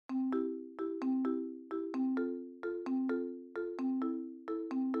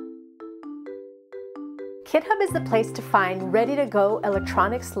KitHub is the place to find ready-to-go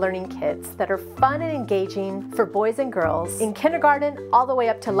electronics learning kits that are fun and engaging for boys and girls in kindergarten all the way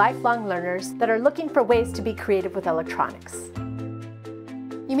up to lifelong learners that are looking for ways to be creative with electronics.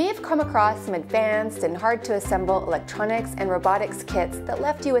 You may have come across some advanced and hard-to-assemble electronics and robotics kits that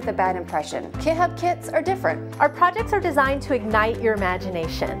left you with a bad impression. KitHub kits are different. Our projects are designed to ignite your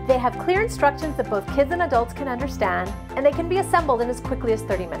imagination. They have clear instructions that both kids and adults can understand, and they can be assembled in as quickly as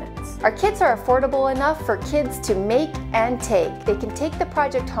 30 minutes. Our kits are affordable enough for kids to make and take. They can take the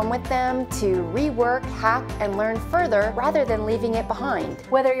project home with them to rework, hack, and learn further rather than leaving it behind.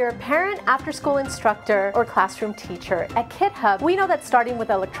 Whether you're a parent, after-school instructor, or classroom teacher, at KitHub, we know that starting with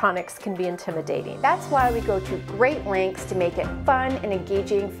electronics can be intimidating. That's why we go to great lengths to make it fun and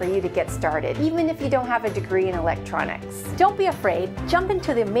engaging for you to get started, even if you don't have a degree in electronics. Don't be afraid. Jump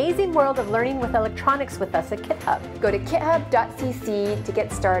into the amazing world of learning with electronics with us at KitHub. Go to kithub.cc to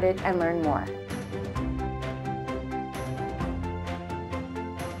get started and learn more.